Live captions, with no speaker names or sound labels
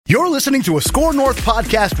You're listening to a Score North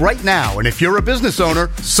podcast right now, and if you're a business owner,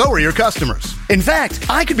 so are your customers. In fact,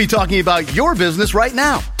 I could be talking about your business right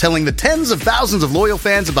now, telling the tens of thousands of loyal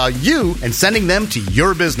fans about you and sending them to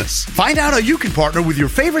your business. Find out how you can partner with your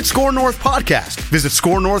favorite Score North podcast. Visit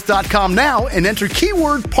scorenorth.com now and enter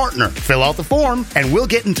keyword partner. Fill out the form, and we'll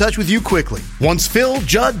get in touch with you quickly. Once Phil,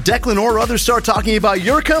 Judd, Declan, or others start talking about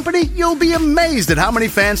your company, you'll be amazed at how many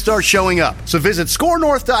fans start showing up. So visit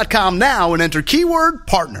scorenorth.com now and enter keyword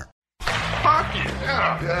partner. Hockey,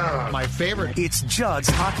 yeah. My favorite. It's Judd's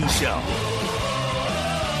Hockey Show.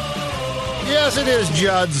 Yes, it is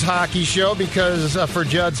Judd's Hockey Show because for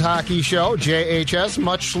Judd's Hockey Show, JHS,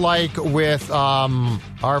 much like with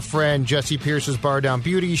our friend Jesse Pierce's Bar Down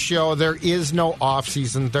Beauty Show, there is no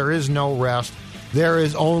off-season, there is no rest. There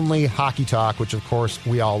is only hockey talk, which, of course,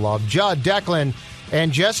 we all love. Judd, Declan,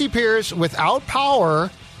 and Jesse Pierce, without power,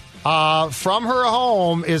 from her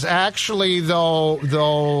home, is actually,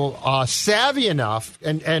 though savvy enough,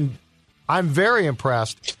 and I'm very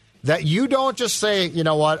impressed, that you don't just say, you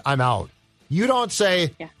know what, I'm out. You don't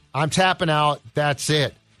say, I'm tapping out, that's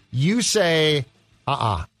it. You say,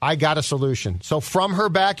 I got a solution. So from her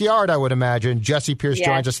backyard, I would imagine, Jesse Pierce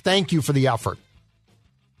joins us. Thank you for the effort.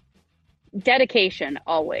 Dedication,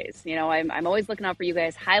 always. You know, I'm always looking out for you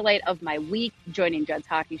guys. Highlight of my week, joining Judd's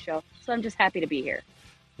Hockey Show. So I'm just happy to be here.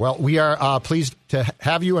 Well, we are pleased to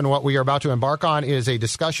have you, and what we are about to embark on is a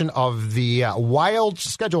discussion of the Wild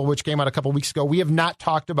schedule, which came out a couple weeks ago. We have not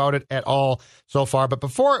talked about it at all so far, but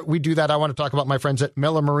before we do that, I want to talk about my friends at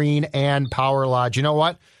Miller Marine and Power Lodge. You know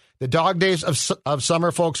what? The dog days of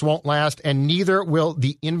summer, folks, won't last, and neither will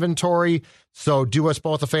the inventory, so do us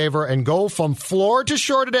both a favor and go from floor to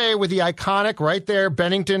shore today with the iconic, right there,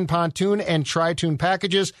 Bennington Pontoon and Tri-Toon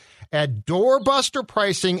packages at doorbuster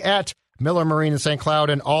pricing at Miller Marine in St.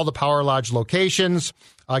 Cloud and all the Power Lodge locations.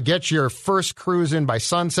 Get your first cruise in by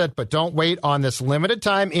sunset, but don't wait on this limited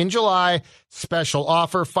time in July special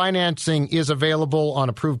offer. Financing is available on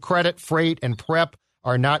approved credit. Freight and prep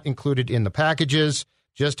are not included in the packages.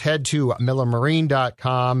 Just head to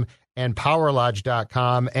millermarine.com and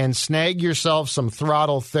powerlodge.com and snag yourself some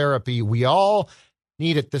throttle therapy. We all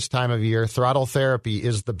need it this time of year. Throttle therapy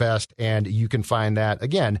is the best, and you can find that,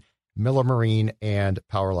 again, Miller Marine and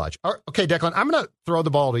Power Lodge. Okay, Declan, I'm going to throw the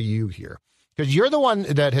ball to you here because you're the one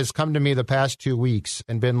that has come to me the past 2 weeks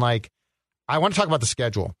and been like, I want to talk about the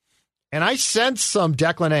schedule. And I sense some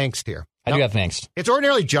Declan angst here. I do have angst. It's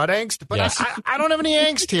ordinarily Judd angst, but yes. I don't have any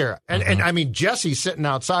angst here. And I mean, Jessie's sitting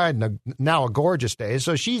outside now a gorgeous day,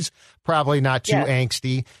 so she's probably not too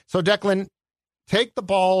angsty. So, Declan, take the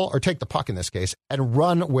ball, or take the puck in this case, and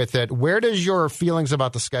run with it. Where does your feelings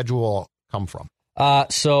about the schedule come from?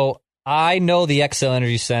 So I know the XL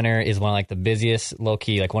Energy Center is one of like the busiest,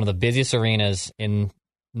 low-key, like one of the busiest arenas in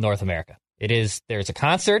North America. There's a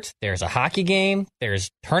concert, there's a hockey game, there's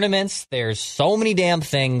tournaments, there's so many damn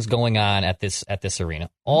things going on at this arena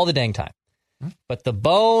all the dang time. But the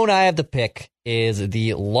bone I have to pick is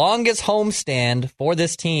the longest homestand for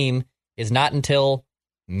this team is not until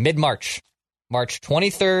mid-March, March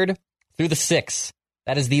 23rd through the 6th.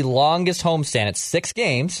 That is the longest homestand. It's 6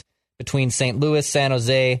 games between St. Louis, San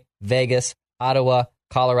Jose, Vegas, Ottawa,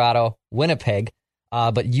 Colorado, Winnipeg.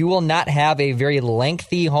 But you will not have a very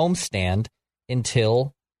lengthy homestand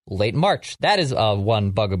until late March. That is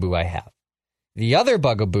one bugaboo I have. The other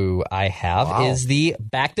bugaboo I have is the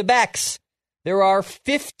back-to-backs. There are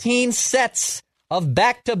 15 sets of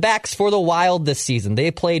back-to-backs for the Wild this season. They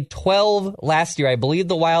played 12 last year. I believe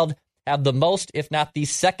the Wild have the most, if not the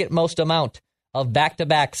second most amount of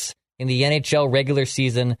back-to-backs in the NHL regular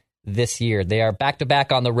season this year. They are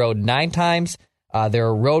back-to-back on the road 9 times. They're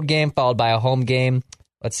a road game followed by a home game.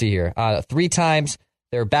 Let's see here. 3 times.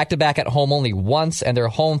 They're back-to-back at home only once, and they're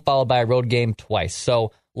home followed by a road game twice.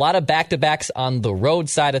 So a lot of back-to-backs on the road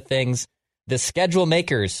side of things. The schedule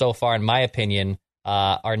makers, so far, in my opinion,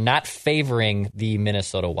 are not favoring the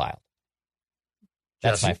Minnesota Wild.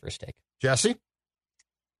 That's my first take. Jesse?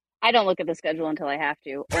 I don't look at the schedule until I have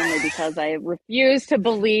to, only because I refuse to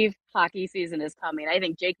believe hockey season is coming. I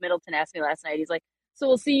think Jake Middleton asked me last night. He's like, so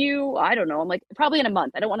we'll see you, I don't know. I'm like, probably in a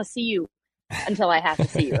month. I don't want to see you until I have to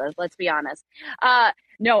see you. Let's be honest.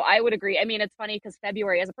 No, I would agree. I mean, it's funny because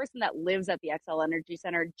February, as a person that lives at the XL Energy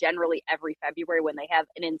Center, generally every February when they have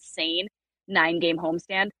an insane 9-game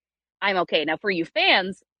homestand, I'm okay. Now, for you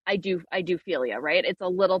fans, I do feel you, right? It's a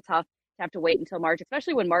little tough to have to wait until March,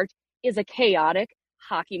 especially when March is a chaotic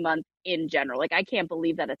hockey month in general. Like, I can't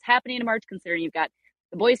believe that it's happening in March, considering you've got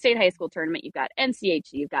the Boys State High School tournament, you've got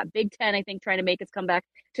NCHC, you've got Big Ten, I think, trying to make its comeback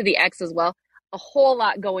to the X as well. A whole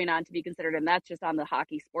lot going on to be considered, and that's just on the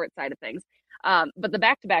hockey sports side of things. But the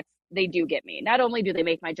back-to-backs, they do get me. Not only do they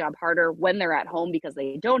make my job harder when they're at home because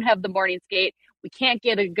they don't have the morning skate, we can't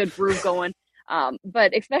get a good groove going.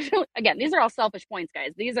 But especially, again, these are all selfish points,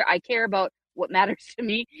 guys. I care about what matters to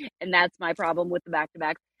me, and that's my problem with the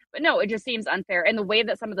back-to-backs. But no, it just seems unfair. And the way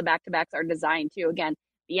that some of the back-to-backs are designed, too. Again,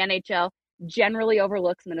 the NHL generally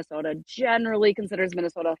overlooks Minnesota, generally considers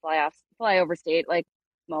Minnesota a flyover state, like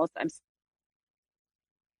most.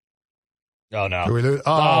 Oh, no. Did we lose?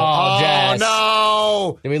 Jess.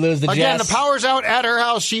 No. Did we lose the Again, Jess? the power's out at her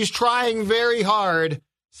house. She's trying very hard.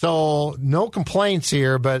 So no complaints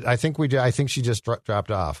here, but I think she just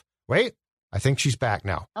dropped off. Wait, I think she's back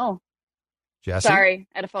now. Oh. Jesse? Sorry,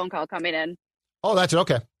 I had a phone call coming in. Oh, that's it.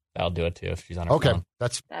 Okay. That'll do it, too, if she's on her phone.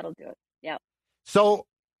 That'll do it. Yeah. So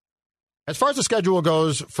as far as the schedule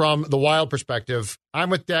goes from the Wild perspective, I'm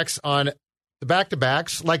with Dex on the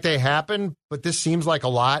back-to-backs. Like, they happen, but this seems like a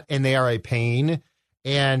lot, and they are a pain,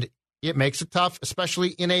 and it makes it tough, especially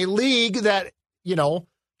in a league that,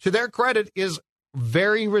 to their credit, is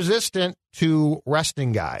very resistant to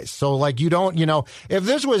resting guys. So, like, you don't, if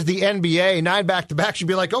this was the NBA, 9 back-to-backs, you'd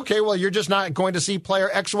be like, okay, well, you're just not going to see player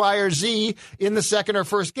X, Y, or Z in the second or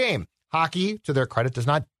first game. Hockey, to their credit, does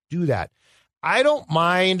not do that. I don't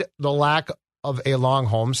mind the lack of a long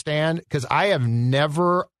homestand because I have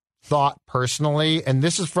never thought personally, and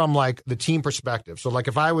this is from, like, the team perspective. So, like,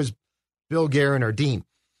 if I was Bill Guerin or Dean,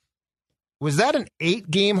 was that an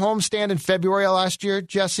 8-game homestand in February last year,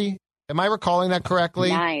 Jesse? Am I recalling that correctly?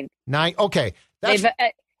 9. Okay.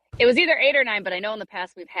 It was either 8 or 9, but I know in the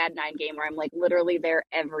past we've had 9-game where I'm like literally there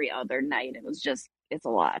every other night. It's a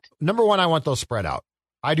lot. Number one, I want those spread out.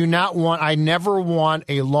 I never want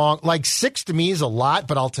a long, like 6 to me is a lot,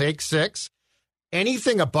 but I'll take 6.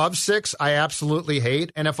 Anything above 6, I absolutely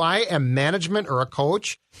hate. And if I am management or a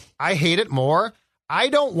coach, I hate it more. I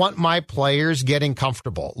don't want my players getting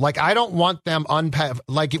comfortable. Like, I don't want them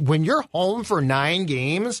like when you're home for 9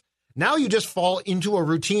 games, now you just fall into a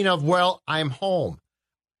routine of, well, I'm home.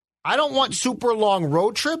 I don't want super long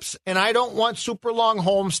road trips, and I don't want super long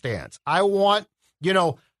homestands. I want,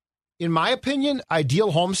 in my opinion,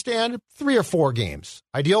 ideal homestand, 3 or 4 games.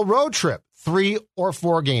 Ideal road trip, 3 or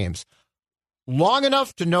 4 games. Long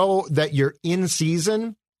enough to know that you're in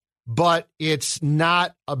season, but it's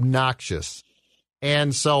not obnoxious.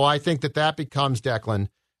 And so I think that becomes, Declan,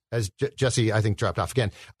 as Jesse, I think, dropped off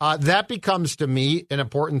again. That becomes, to me, an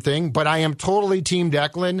important thing. But I am totally Team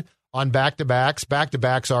Declan on back-to-backs.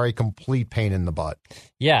 Back-to-backs are a complete pain in the butt.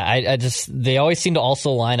 Yeah, they always seem to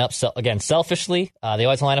also line up, again, selfishly. They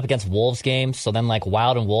always line up against Wolves games. So then, like,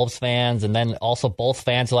 Wild and Wolves fans, and then also both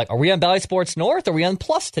fans are like, are we on Bally Sports North? Are we on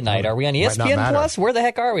Plus tonight? Are we on ESPN Plus? Where the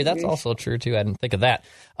heck are we? That's also true, too. I didn't think of that.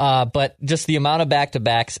 But just the amount of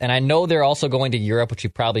back-to-backs, and I know they're also going to Europe, which you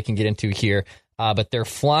probably can get into here. But they're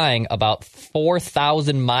flying about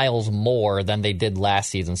 4,000 miles more than they did last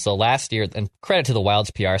season. So last year, and credit to the Wild's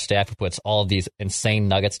PR staff who puts all of these insane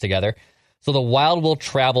nuggets together. So the Wild will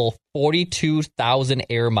travel 42,000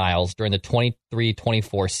 air miles during the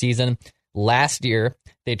 23-24 season. Last year,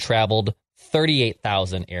 they traveled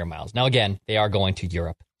 38,000 air miles. Now, again, they are going to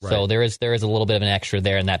Europe. Right. So there is a little bit of an extra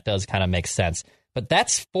there, and that does kind of make sense. But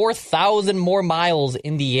that's 4,000 more miles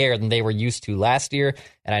in the air than they were used to last year.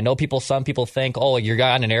 And I know some people think, oh, you're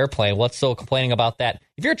on an airplane. What's so complaining about that?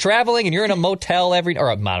 If you're traveling and you're in a motel a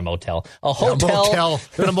hotel.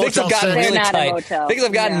 In a motel things have gotten really tight. Things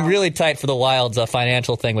have gotten No. really tight for the Wild's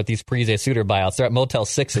financial thing with these Parise Suter buyouts. They're at Motel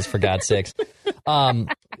 6s, for God's sakes.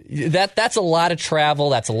 That's a lot of travel.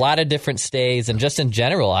 That's a lot of different stays. And just in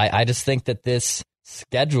general, I just think that this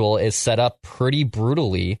schedule is set up pretty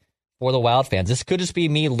brutally for the Wild fans. This could just be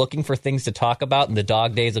me looking for things to talk about in the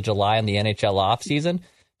dog days of July and the NHL offseason.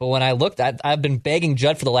 But when I looked, I've been begging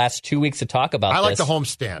Judd for the last 2 weeks to talk about this. I like the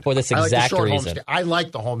homestand. For this exact reason. I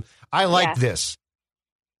like the home. I like this.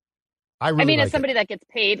 I mean, as somebody that gets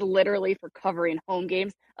paid literally for covering home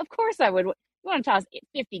games, of course I would. You want to toss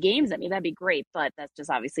 50 games at me, that'd be great. But that's just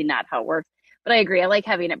obviously not how it works. But I agree. I like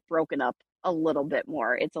having it broken up a little bit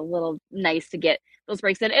more. It's a little nice to get those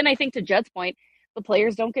breaks in. And I think to Judd's point, the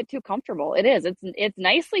players don't get too comfortable. It's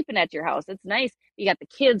nice sleeping at your house. It's nice. You got the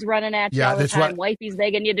kids running at you all the time. Wifey's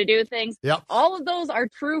begging you to do things. Yep. All of those are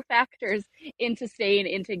true factors into staying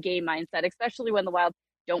into game mindset, especially when the Wild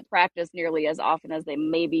don't practice nearly as often as they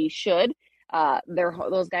maybe should.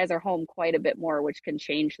 Those guys are home quite a bit more, which can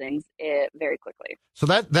change things very quickly. So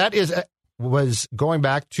that was going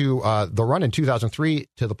back to the run in 2003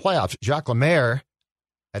 to the playoffs. Jacques Lemaire,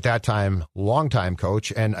 at that time, longtime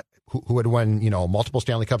coach, and who had won, multiple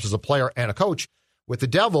Stanley Cups as a player and a coach with the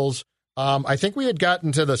Devils. I think we had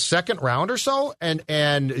gotten to the second round or so,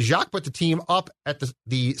 and Jacques put the team up at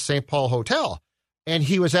the St. Paul Hotel. And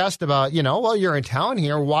he was asked about, well, you're in town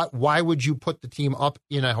here. Why would you put the team up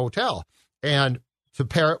in a hotel? And to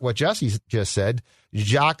parrot what Jesse just said,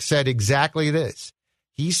 Jacques said exactly this.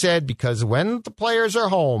 He said, because when the players are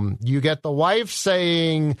home, you get the wife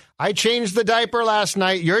saying, I changed the diaper last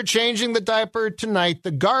night. You're changing the diaper tonight.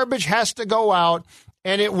 The garbage has to go out.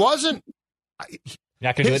 And it wasn't. You're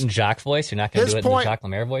not going to do it in Jacques voice? You're not going to do it in the Jacques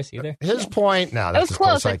Lemaire voice either? His point. No, that's that was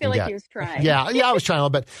close. I feel like he was trying. Yeah, I was trying a little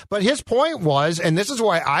bit. But his point was, and this is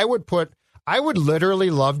why I would literally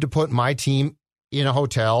love to put my team in a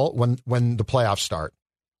hotel when the playoffs start.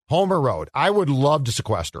 Home or road. I would love to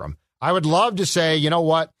sequester them. I would love to say, you know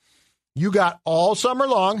what? You got all summer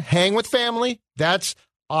long, hang with family. That's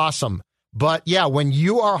awesome. But yeah, when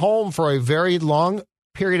you are home for a very long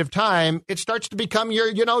period of time, it starts to become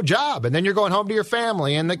your, job. And then you're going home to your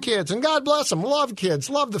family and the kids. And God bless them. Love kids.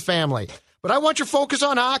 Love the family. But I want your focus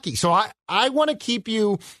on hockey. So I want to keep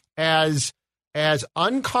you as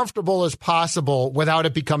uncomfortable as possible without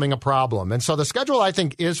it becoming a problem. And so the schedule, I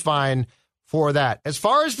think, is fine for that. As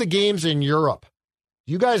far as the games in Europe,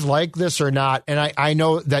 do you guys like this or not? And I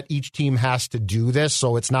know that each team has to do this,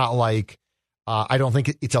 so it's not like I don't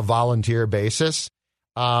think it's a volunteer basis.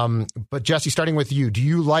 But Jesse, starting with you, do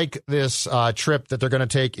you like this trip that they're going to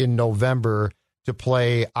take in November to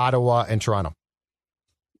play Ottawa and Toronto?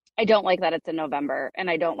 I don't like that it's in November, and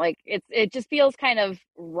I don't like it. It just feels kind of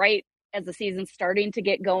right as the season's starting to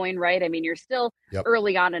get going, right? I mean, you're still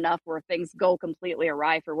early on enough where things go completely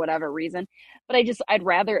awry for whatever reason. But I'd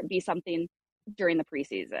rather it be something during the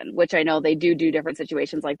preseason, which I know they do different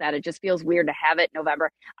situations like that. It just feels weird to have it in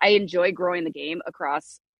November. I enjoy growing the game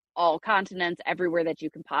across all continents, everywhere that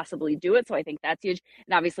you can possibly do it. So I think that's huge.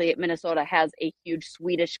 And obviously Minnesota has a huge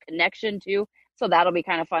Swedish connection too. So that'll be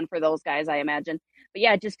kind of fun for those guys, I imagine. But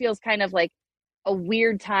yeah, it just feels kind of like a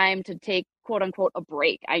weird time to take, quote unquote, a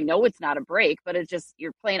break. I know it's not a break, but it's just,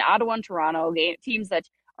 you're playing Ottawa and Toronto, teams that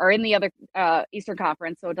are in the other Eastern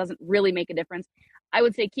Conference. So it doesn't really make a difference. I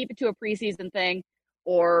would say keep it to a preseason thing,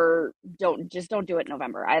 or don't do it in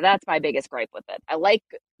November. That's my biggest gripe with it. I like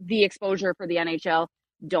the exposure for the NHL.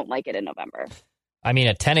 Don't like it in November. I mean,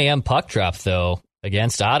 a 10 a.m. puck drop though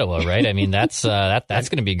against Ottawa, right? I mean, that's going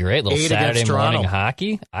to be great. Little Saturday morning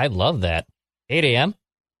hockey. I love that. 8 a.m.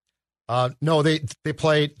 No, they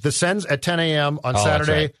play the Sens at 10 a.m. on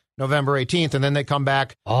Saturday, November 18th, and then they come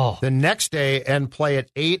back the next day and play at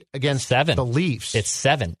 8 against 7. The Leafs. It's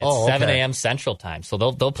 7. It's 7 a.m. Central Time. So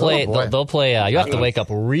they'll play. They'll play. You have to wake up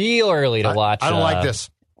real early to watch. I don't like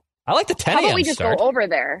this. I like the 10 a.m. How about we just start. go over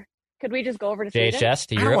there? Could we just go over to JHS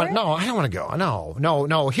to Europe? I don't want to go.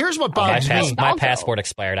 No. Here's what bothers me. My passport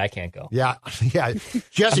expired. I can't go. Yeah.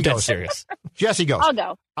 Jesse goes. Serious. Jesse goes.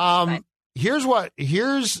 I'll go. Here's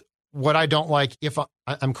what I don't like, if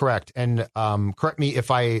I'm correct, and correct me if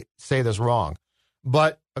I say this wrong,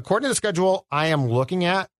 but according to the schedule I am looking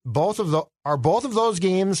at, both of those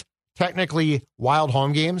games technically wild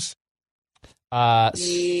home games? Yeah,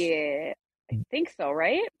 I think so,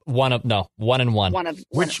 right? 1-1.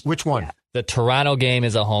 Which one? Yeah. The Toronto game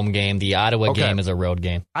is a home game. The Ottawa game is a road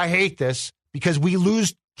game. I hate this because we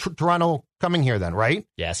lose Toronto coming here then, right?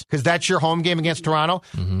 Yes. Because that's your home game against Toronto.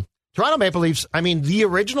 Mm-hmm. Toronto Maple Leafs, I mean, the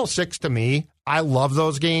original 6 to me, I love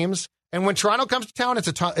those games. And when Toronto comes to town, it's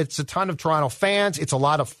a ton of Toronto fans. It's a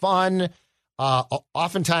lot of fun.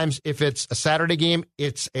 Oftentimes, if it's a Saturday game,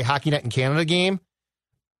 it's a Hockey Night in Canada game.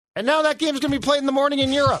 And now that game's going to be played in the morning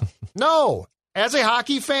in Europe. No. As a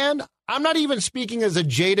hockey fan, I'm not even speaking as a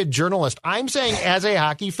jaded journalist. I'm saying as a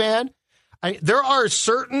hockey fan, there are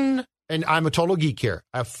certain, and I'm a total geek here.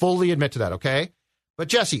 I fully admit to that, okay? But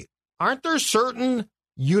Jesse, aren't there certain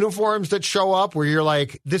uniforms that show up where you're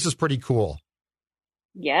like, this is pretty cool?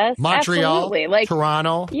 Yes, Montreal, absolutely.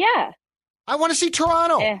 Toronto. Yeah. I want to see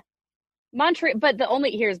Toronto. Montreal, but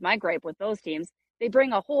here's my gripe with those teams. They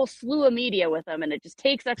bring a whole slew of media with them, and it just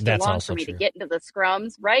takes extra long for me to get into the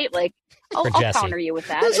scrums, right? Like, I'll counter you with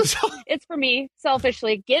that. It's for me,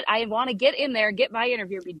 selfishly. I want to get in there, get my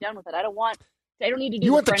interview, and be done with it. I don't need to do.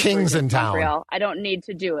 You want the Kings in town. Montreal. I don't need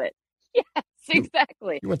to do it. Yes,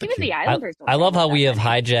 exactly. Even the Islanders. I love how we have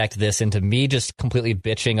hijacked this into me just completely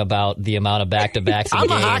bitching about the amount of back-to-backs. I'm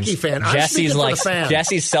games. a hockey fan.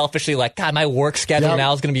 Jesse's selfishly like, God, my work schedule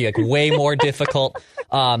now is going to be like way more difficult.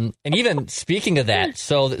 And even speaking of that,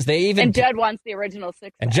 and Judd wants the original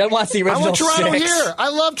 6. And Judd wants the original 6. I want Toronto here. I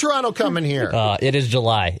love Toronto coming here. It is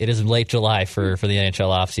July. It is late July for the NHL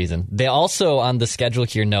offseason. They also, on the schedule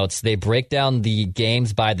here notes, they break down the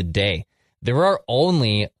games by the day. There are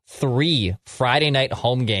only 3 Friday night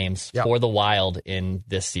home games for the Wild in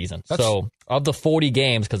this season. So of the 40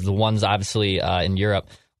 games, because the one's obviously in Europe,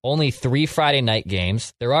 only 3 Friday night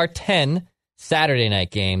games. There are 10 Saturday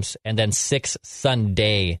night games, and then 6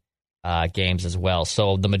 Sunday games as well.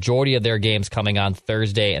 So the majority of their games coming on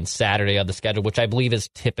Thursday and Saturday of the schedule, which I believe is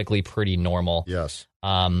typically pretty normal. Yes.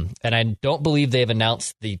 And I don't believe they've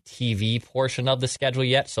announced the TV portion of the schedule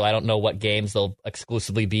yet, so I don't know what games they'll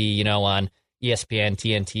exclusively be, on ESPN,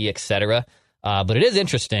 TNT, etc. But it is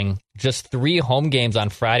interesting. Just 3 home games on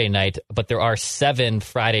Friday night, but there are 7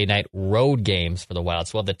 Friday night road games for the Wild.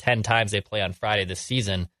 So of the 10 times they play on Friday this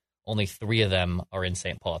season, only 3 of them are in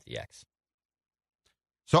St. Paul at the X.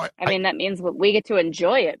 So I mean, that means we get to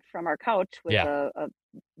enjoy it from our couch with a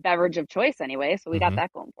beverage of choice anyway. So we got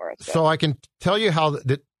that going for us. So I can tell you how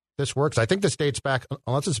this works. I think this dates back,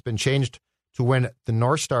 unless it's been changed, to when the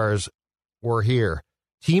North Stars were here.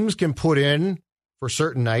 Teams can put in for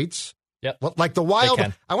certain nights. Yep. Like the Wild,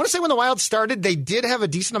 I want to say when the Wild started, they did have a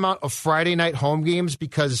decent amount of Friday night home games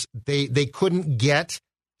because they couldn't get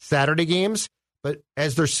Saturday games. But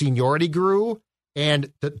as their seniority grew,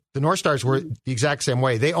 and the North Stars were the exact same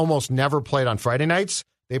way. They almost never played on Friday nights.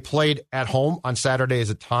 They played at home on Saturdays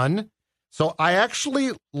a ton. So I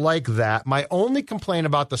actually like that. My only complaint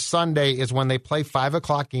about the Sunday is when they play 5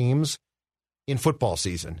 o'clock games in football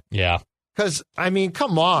season. Yeah. Because, I mean,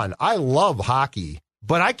 come on. I love hockey,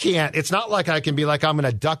 but I can't. It's not like I can be like, I'm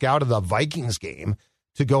going to duck out of the Vikings game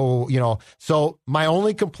to go, So my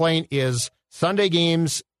only complaint is Sunday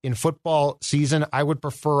games in football season, I would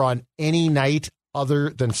prefer on any night other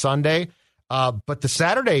than Sunday. But the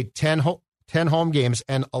Saturday 10 home games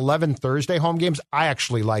and 11 Thursday home games, I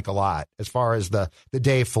actually like a lot as far as the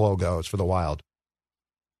day flow goes for the Wild.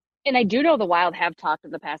 And I do know the Wild have talked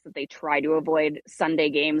in the past that they try to avoid Sunday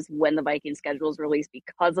games when the Viking schedule is released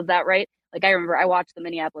because of that, right? Like I remember I watched the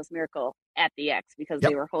Minneapolis Miracle at the X because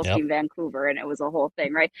they were hosting Vancouver and it was a whole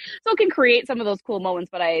thing, right? So it can create some of those cool moments,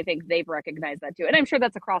 but I think they've recognized that too. And I'm sure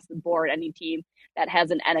that's across the board, any team that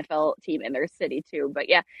has an NFL team in their city too. But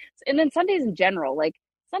yeah, and then Sundays in general, like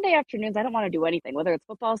Sunday afternoons, I don't want to do anything, whether it's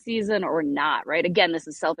football season or not, right? Again, this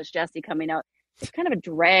is selfish Jesse coming out. It's kind of a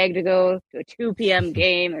drag to go to a 2 p.m.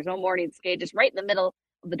 game. There's no morning skate, just right in the middle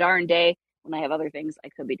of the darn day when I have other things I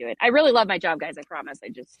could be doing. I really love my job, guys. I promise. I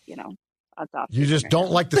just, you just don't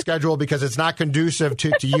like the schedule because it's not conducive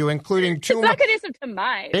to you, including it's not conducive to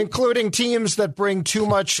mine. Including teams that bring too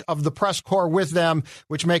much of the press corps with them,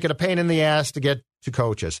 which make it a pain in the ass to get to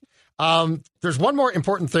coaches. There's one more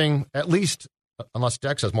important thing, at least, unless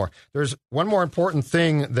Dex has more. There's one more important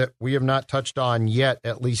thing that we have not touched on yet,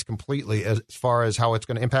 at least completely, as far as how it's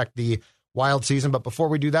going to impact the Wild season. But before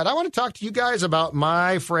we do that, I want to talk to you guys about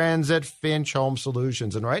my friends at Finch Home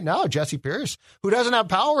Solutions. And right now, Jesse Pierce, who doesn't have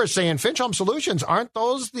power, is saying, Finch Home Solutions, aren't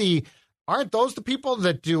those the people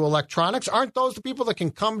that do electronics? Aren't those the people that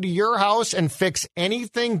can come to your house and fix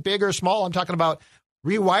anything big or small? I'm talking about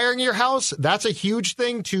rewiring your house. That's a huge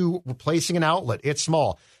thing to replacing an outlet. It's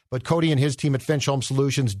small. But Cody and his team at Finch Home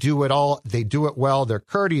Solutions do it all. They do it well. They're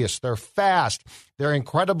courteous. They're fast. They're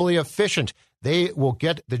incredibly efficient. They will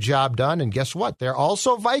get the job done. And guess what? They're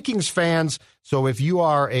also Vikings fans. So if you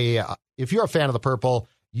are a fan of the Purple,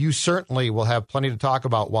 you certainly will have plenty to talk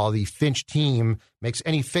about while the Finch team makes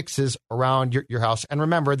any fixes around your house. And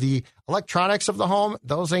remember, the electronics of the home,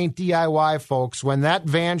 those ain't DIY, folks. When that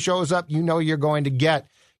van shows up, you know you're going to get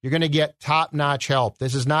top-notch help.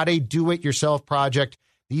 This is not a do-it-yourself project.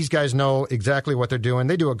 These guys know exactly what they're doing.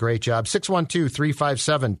 They do a great job.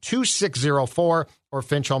 612-357-2604 or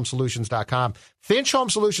finchhomesolutions.com.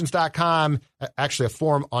 Finchhomesolutions.com, actually a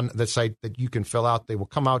form on the site that you can fill out. They will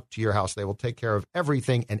come out to your house. They will take care of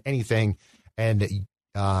everything and anything, and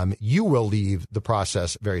you will leave the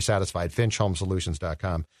process very satisfied.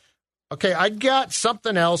 Finchhomesolutions.com. Okay, I got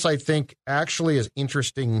something else I think actually is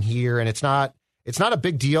interesting here, and it's not a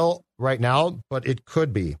big deal right now, but it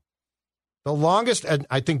could be. The longest, and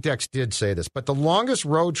I think Dex did say this, but the longest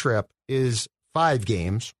road trip is 5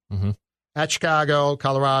 games at Chicago,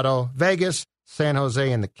 Colorado, Vegas, San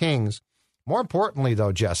Jose, and the Kings. More importantly,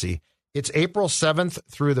 though, Jesse, it's April 7th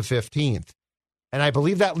through the 15th. And I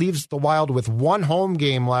believe that leaves the Wild with 1 home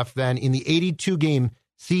game left then in the 82-game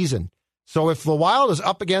season. So if the Wild is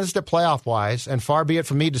up against it playoff-wise, and far be it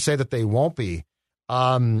from me to say that they won't be,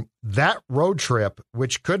 that road trip,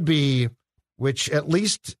 which at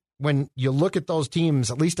least when you look at those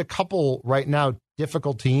teams, at least a couple right now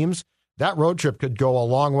difficult teams, that road trip could go a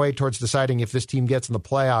long way towards deciding if this team gets in the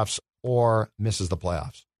playoffs or misses the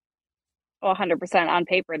playoffs. Well, 100% on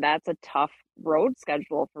paper, that's a tough road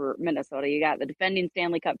schedule for Minnesota. You got the defending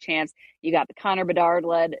Stanley Cup champs. You got the Connor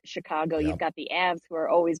Bedard-led Chicago. Yep. You've got the Avs who are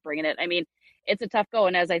always bringing it. I mean, it's a tough go.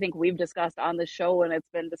 And as I think we've discussed on the show and it's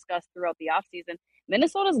been discussed throughout the offseason,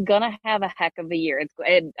 Minnesota's going to have a heck of a year.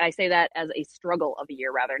 I say that as a struggle of a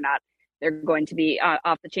year, rather, not they're going to be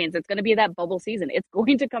off the chains. It's going to be that bubble season. It's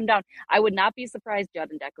going to come down. I would not be surprised,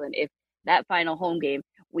 Judd and Declan, if that final home game,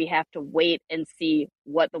 we have to wait and see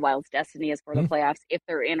what the Wild's destiny is for the playoffs, if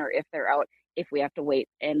they're in or if they're out, if we have to wait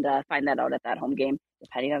and find that out at that home game,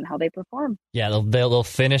 depending on how they perform. Yeah, they'll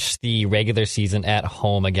finish the regular season at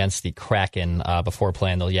home against the Kraken before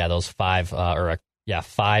playing those five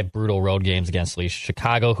brutal road games against at least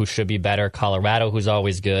Chicago, who should be better, Colorado, who's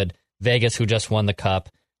always good, Vegas, who just won the Cup,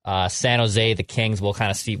 San Jose, the Kings. We'll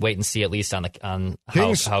kind of wait and see, at least on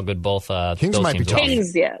Kings, how good both Kings those might teams be tough.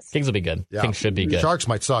 Kings, yes. Kings will be good. Yeah. Kings should be good. Sharks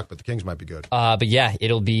might suck, but the Kings might be good. But yeah,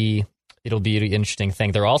 it'll be an interesting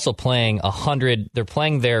thing. They're also playing they're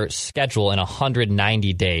playing their schedule in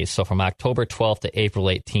 190 days. So from October 12th to April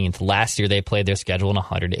 18th. Last year they played their schedule in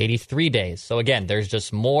 183 days. So again, there's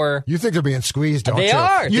just more. You think they're being squeezed, don't you? They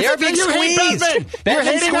are. You they are being squeezed. You're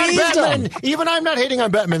hating on Bettman. Even I'm not hating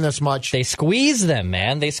on Bettman this much. They squeeze them,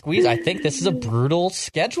 man. They squeeze. I think this is a brutal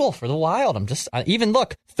schedule for the Wild. Even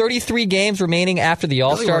look, 33 games remaining after the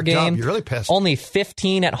All-Star game. You're really pissed. Only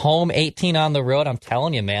 15 at home, 18 on the road. I'm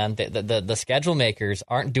telling you, man, the schedule makers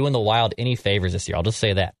aren't doing the Wild any favors this year. I'll just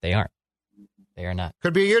say that. They aren't. They are not.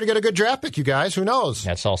 Could be a year to get a good draft pick, you guys. Who knows?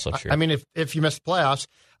 That's also true. I mean, if you miss the playoffs.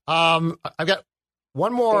 I've got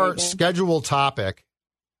one more schedule topic,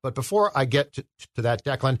 but before I get to that,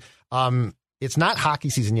 Declan, it's not hockey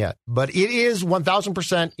season yet, but it is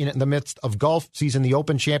 1,000% in the midst of golf season, the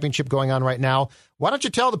Open Championship going on right now. Why don't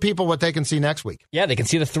you tell the people what they can see next week? Yeah, they can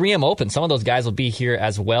see the 3M Open. Some of those guys will be here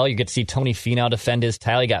as well. You get to see Tony Finau defend his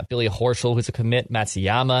title. You got Billy Horschel, who's a commit.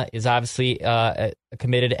 Matsuyama is obviously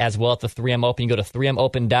committed as well at the 3M Open. You go to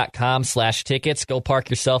 3mopen.com/tickets. Go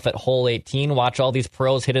park yourself at hole 18. Watch all these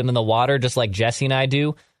pros hit them in the water just like Jesse and I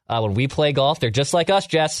do. When we play golf, they're just like us,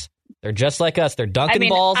 Jess. They're just like us. They're dunking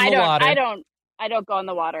balls in the water. I don't go in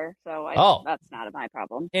the water, so that's not my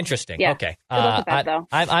problem. Interesting. Yeah. Okay. Good luck with that, though.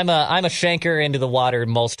 I'm a shanker into the water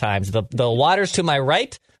most times. The water's to my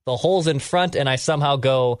right, the hole's in front, and I somehow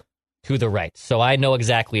go to the right. So I know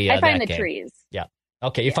exactly. I find that the game. Trees. Yeah.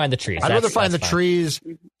 Okay, you find the trees. I'd rather find the trees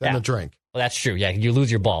than the drink. Well, that's true. Yeah, you lose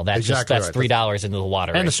your ball. That's exactly that's right. $3 into the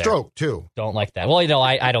water. And right the stroke there. too. Don't like that. Well,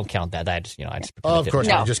 I don't count that. I just pretend of course,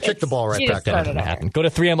 not. Just kick the ball right back That down. didn't happen. Go to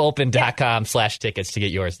 3mopen.com/tickets to get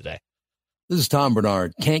yours today. This is Tom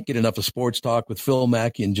Bernard. Can't get enough of sports talk with Phil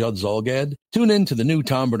Mackey and Judd Zolgad? Tune in to the new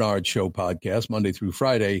Tom Bernard Show podcast Monday through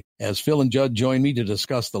Friday as Phil and Judd join me to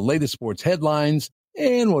discuss the latest sports headlines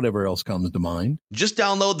and whatever else comes to mind. Just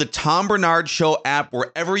download the Tom Bernard Show app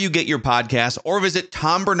wherever you get your podcasts or visit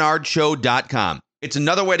tombernardshow.com. It's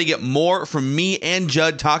another way to get more from me and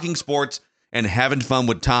Judd talking sports and having fun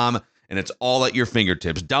with Tom, and it's all at your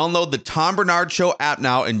fingertips. Download the Tom Bernard Show app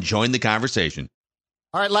now and join the conversation.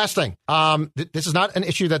 All right, last thing. This is not an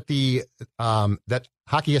issue that that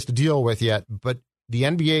hockey has to deal with yet, but the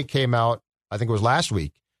NBA came out, I think it was last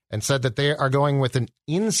week, and said that they are going with an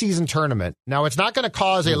in-season tournament. Now, it's not going to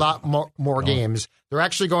cause a lot more games. They're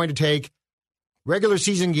actually going to take regular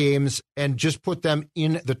season games and just put them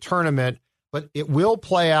in the tournament, but it will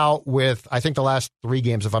play out with, I think, the last 3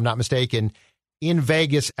 games, if I'm not mistaken, in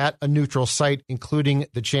Vegas at a neutral site, including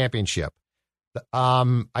the championship.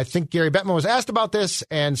 I think Gary Bettman was asked about this,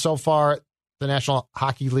 and so far the National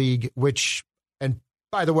Hockey League, and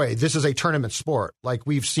by the way, this is a tournament sport. Like,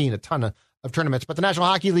 we've seen a ton of tournaments, but the National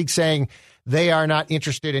Hockey League saying they are not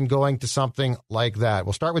interested in going to something like that.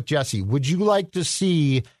 We'll start with Jesse. Would you like to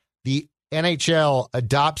see the NHL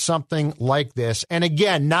adopt something like this? And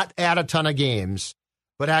again, not add a ton of games,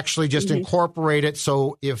 but actually just incorporate it.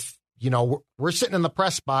 So if, we're sitting in the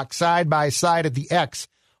press box side by side at the X,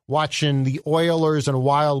 watching the Oilers and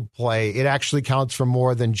Wild play, it actually counts for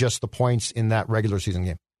more than just the points in that regular season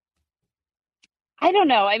game. I don't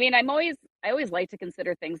know. I mean, I always like to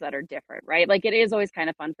consider things that are different, right? Like, it is always kind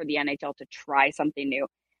of fun for the NHL to try something new.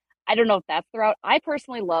 I don't know if that's the route. I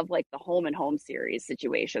personally love like the home and home series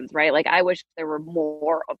situations, right? Like, I wish there were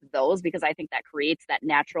more of those because I think that creates that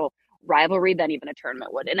natural rivalry than even a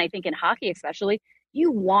tournament would. And I think in hockey especially,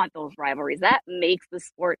 you want those rivalries. That makes the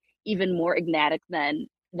sport even more ignitic than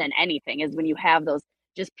anything, is when you have those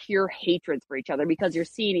just pure hatreds for each other because you're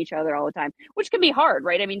seeing each other all the time, which can be hard,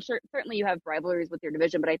 right? I mean, certainly you have rivalries with your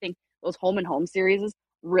division, but I think those home and home series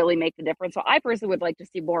really make the difference. So I personally would like to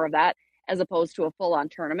see more of that as opposed to a full-on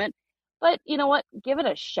tournament. But you know what? Give it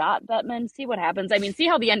a shot, Bettman. See what happens. I mean, see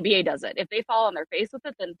how the NBA does it. If they fall on their face with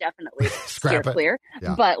it, then definitely steer clear.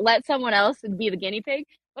 Yeah. But let someone else be the guinea pig.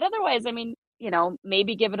 But otherwise, I mean,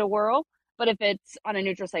 maybe give it a whirl. But if it's on a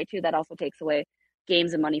neutral site too, that also takes away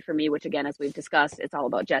games and money for me, which again, as we've discussed, it's all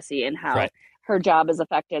about Jessie and how her job is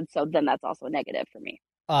affected. So then that's also a negative for me.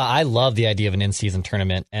 I love the idea of an in-season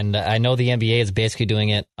tournament, and I know the NBA is basically doing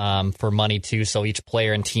it for money too, so each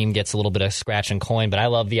player and team gets a little bit of scratch and coin, but I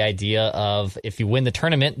love the idea of if you win the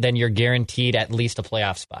tournament, then you're guaranteed at least a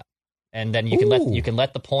playoff spot. And then you can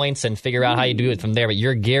let the points and figure out how you do it from there, but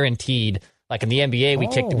you're guaranteed. Like in the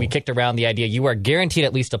NBA, we kicked around the idea you are guaranteed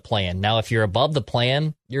at least a play-in. Now, if you're above the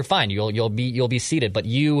play-in, you're fine. You'll be seated, but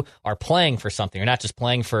you are playing for something. You're not just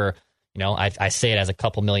playing for, I say it as a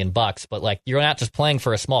couple $1,000,000, but like you're not just playing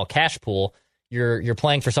for a small cash pool. You're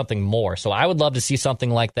playing for something more. So I would love to see something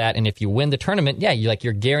like that. And if you win the tournament,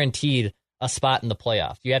 you're guaranteed a spot in the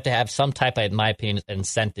playoffs. You have to have some type of, in my opinion,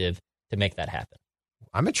 incentive to make that happen.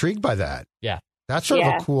 I'm intrigued by that. Yeah. That's sort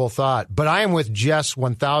of a cool thought. But I am with Jess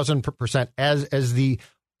 1,000% as the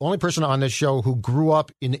only person on this show who grew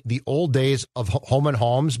up in the old days of home and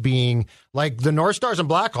homes being like the North Stars and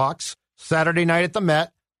Blackhawks, Saturday night at the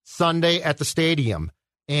Met, Sunday at the stadium.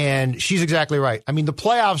 And she's exactly right. I mean, the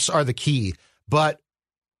playoffs are the key. But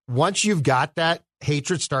once you've got that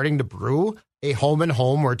hatred starting to brew, a home and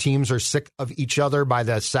home where teams are sick of each other by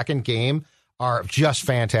the second game are just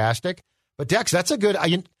fantastic. But Dex, that's a good...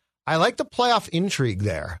 I like the playoff intrigue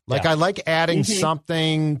there. Like, I like adding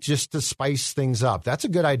something just to spice things up. That's a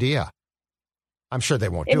good idea. I'm sure they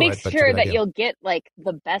won't do it. It makes sure that you'll get, like,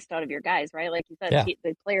 the best out of your guys, right? Like you said,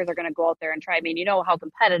 the players are going to go out there and try. I mean, you know how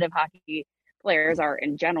competitive hockey players are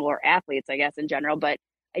in general, or athletes, I guess, in general. But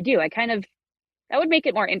that would make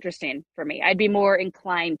it more interesting for me. I'd be more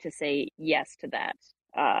inclined to say yes to that.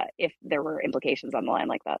 If there were implications on the line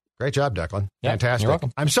like that. Great job, Declan. Yeah, fantastic. you're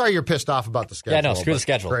welcome. I'm sorry you're pissed off about the schedule. Yeah, no, screw the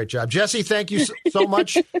schedule. Great job. Jesse, thank you so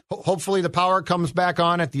much. Hopefully the power comes back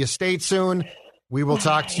on at the estate soon. We will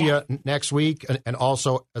talk to you next week. And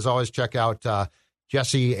also, as always, check out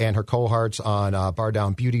Jesse and her cohorts on Bar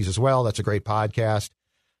Down Beauties as well. That's a great podcast.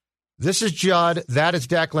 This is Judd. That is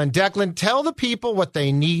Declan. Declan, tell the people what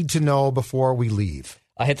they need to know before we leave.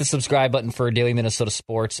 Hit the subscribe button for Daily Minnesota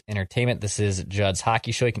Sports Entertainment. This is Judd's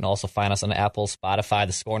Hockey Show. You can also find us on Apple, Spotify,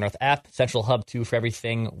 the Score North app, Central Hub 2 for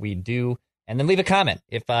everything we do. And then leave a comment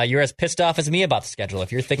if you're as pissed off as me about the schedule.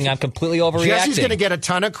 If you're thinking I'm completely overreacting. Jesse's going to get a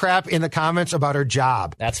ton of crap in the comments about her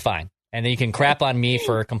job. That's fine. And then you can crap on me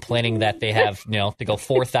for complaining that they have, to go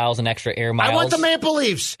 4,000 extra air miles. I want the Maple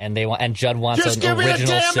Leafs. And Judd wants just an give me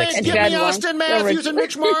original a damn 6. Give me Austin Matthews and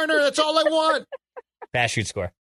Mitch Marner. That's all I want. Pass, shoot, score.